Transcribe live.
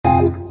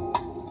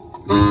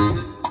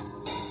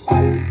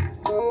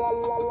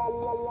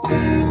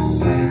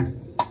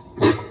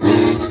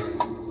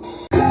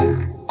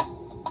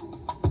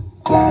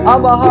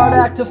I'm a hard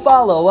act to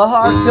follow, a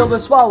hard pill to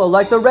swallow,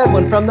 like the red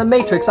one from the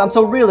Matrix. I'm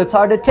so real it's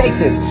hard to take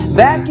this.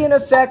 Back in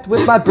effect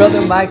with my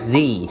brother Mike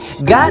Z.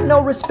 Got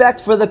no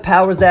respect for the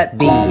powers that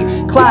be.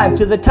 Climb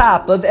to the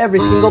top of every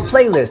single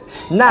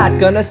playlist. Not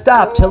gonna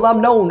stop till I'm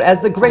known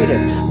as the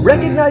greatest.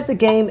 Recognize the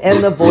game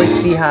and the voice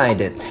behind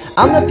it.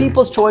 I'm the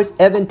people's choice,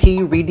 Evan T.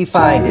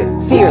 redefined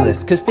it.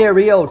 Fearless, cause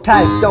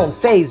stereotypes don't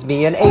faze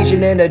me. An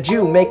Asian and a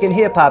Jew making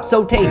hip-hop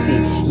so tasty.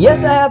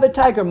 Yes, I have a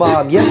tiger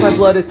mom. Yes, my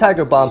blood is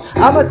tiger bomb.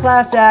 I'm a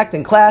class act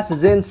and class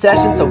is in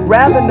session, so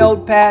grab a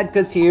notepad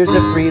cause here's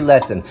a free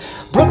lesson.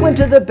 Brooklyn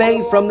to the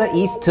Bay, from the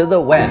east to the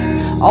west.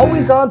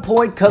 Always on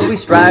point cause we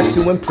strive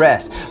to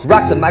impress.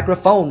 Rock the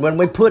microphone when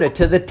we put it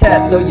to the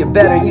test, so you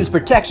better use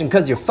protection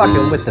cause you're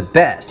fucking with the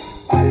best.